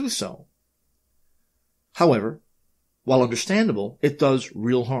interest to do so. However, while understandable, it does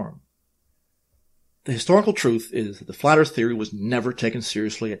real harm. The historical truth is that the flat earth theory was never taken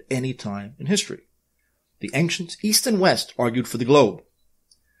seriously at any time in history. The ancients, East and West, argued for the globe.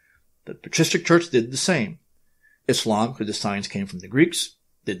 The patristic church did the same. Islam, because the science came from the Greeks,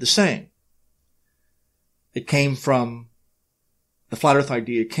 did the same. The flat earth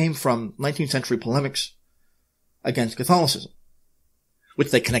idea came from 19th century polemics against Catholicism,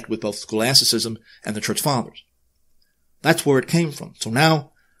 which they connect with both scholasticism and the church fathers. That's where it came from. So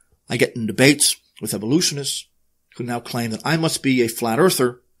now I get in debates with evolutionists who now claim that I must be a flat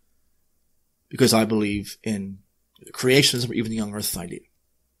earther because I believe in creationism or even the young earth idea.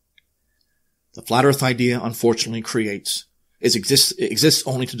 The flat earth idea, unfortunately, exists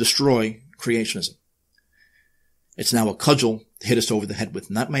only to destroy creationism. It's now a cudgel to hit us over the head with,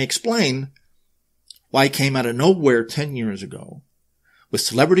 and that may explain why it came out of nowhere 10 years ago with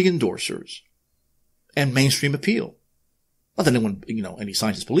celebrity endorsers and mainstream appeal. Not that anyone, any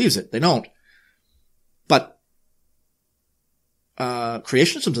scientist believes it. They don't. But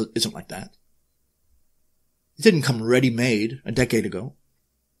Creationism isn't like that. It didn't come ready-made a decade ago.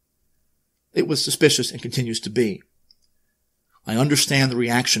 It was suspicious and continues to be. I understand the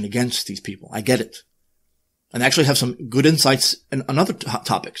reaction against these people. I get it. And they actually have some good insights on other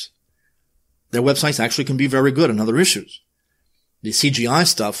topics. Their websites actually can be very good on other issues. The CGI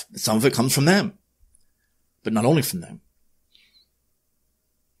stuff, some of it comes from them. But not only from them.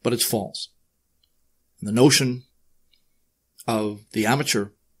 But it's false. And the notion of the amateur,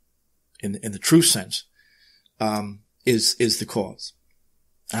 in the true sense, is the cause.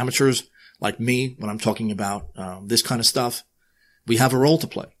 Amateurs like me, when I'm talking about this kind of stuff, we have a role to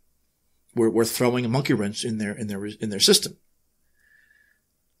play. We're throwing a monkey wrench in their system.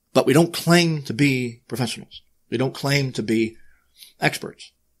 But we don't claim to be professionals. We don't claim to be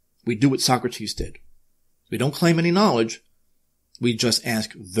experts. We do what Socrates did. We don't claim any knowledge. We just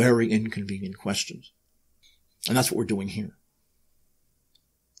ask very inconvenient questions. And that's what we're doing here.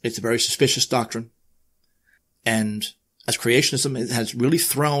 It's a very suspicious doctrine. And as creationism, it has really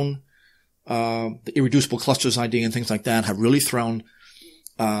thrown the irreducible clusters idea and things like that have really thrown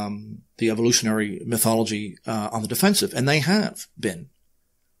the evolutionary mythology on the defensive. And they have been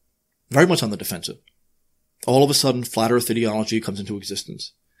very much on the defensive. All of a sudden, flat earth ideology comes into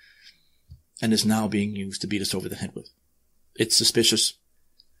existence and is now being used to beat us over the head with. It's suspicious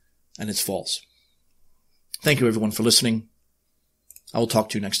and it's false. Thank you, everyone, for listening. I will talk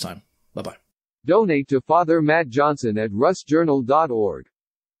to you next time. Bye-bye. Donate to Father Matt Johnson at rusjournal.org.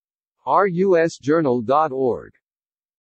 rusjournal.org